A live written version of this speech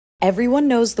Everyone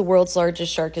knows the world's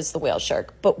largest shark is the whale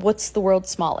shark, but what's the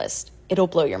world's smallest? It'll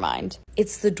blow your mind.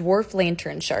 It's the dwarf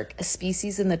lanternshark, a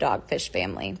species in the dogfish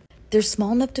family. They're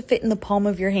small enough to fit in the palm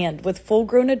of your hand, with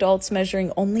full-grown adults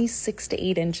measuring only 6 to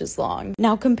 8 inches long.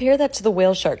 Now compare that to the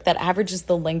whale shark that averages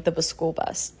the length of a school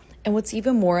bus. And what's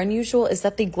even more unusual is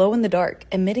that they glow in the dark,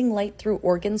 emitting light through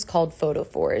organs called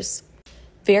photophores.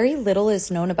 Very little is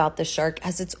known about the shark,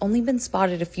 as it's only been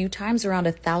spotted a few times around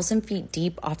 1,000 feet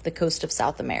deep off the coast of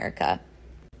South America.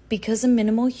 Because of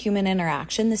minimal human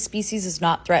interaction, the species is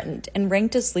not threatened and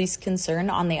ranked as least concern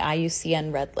on the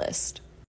IUCN Red List.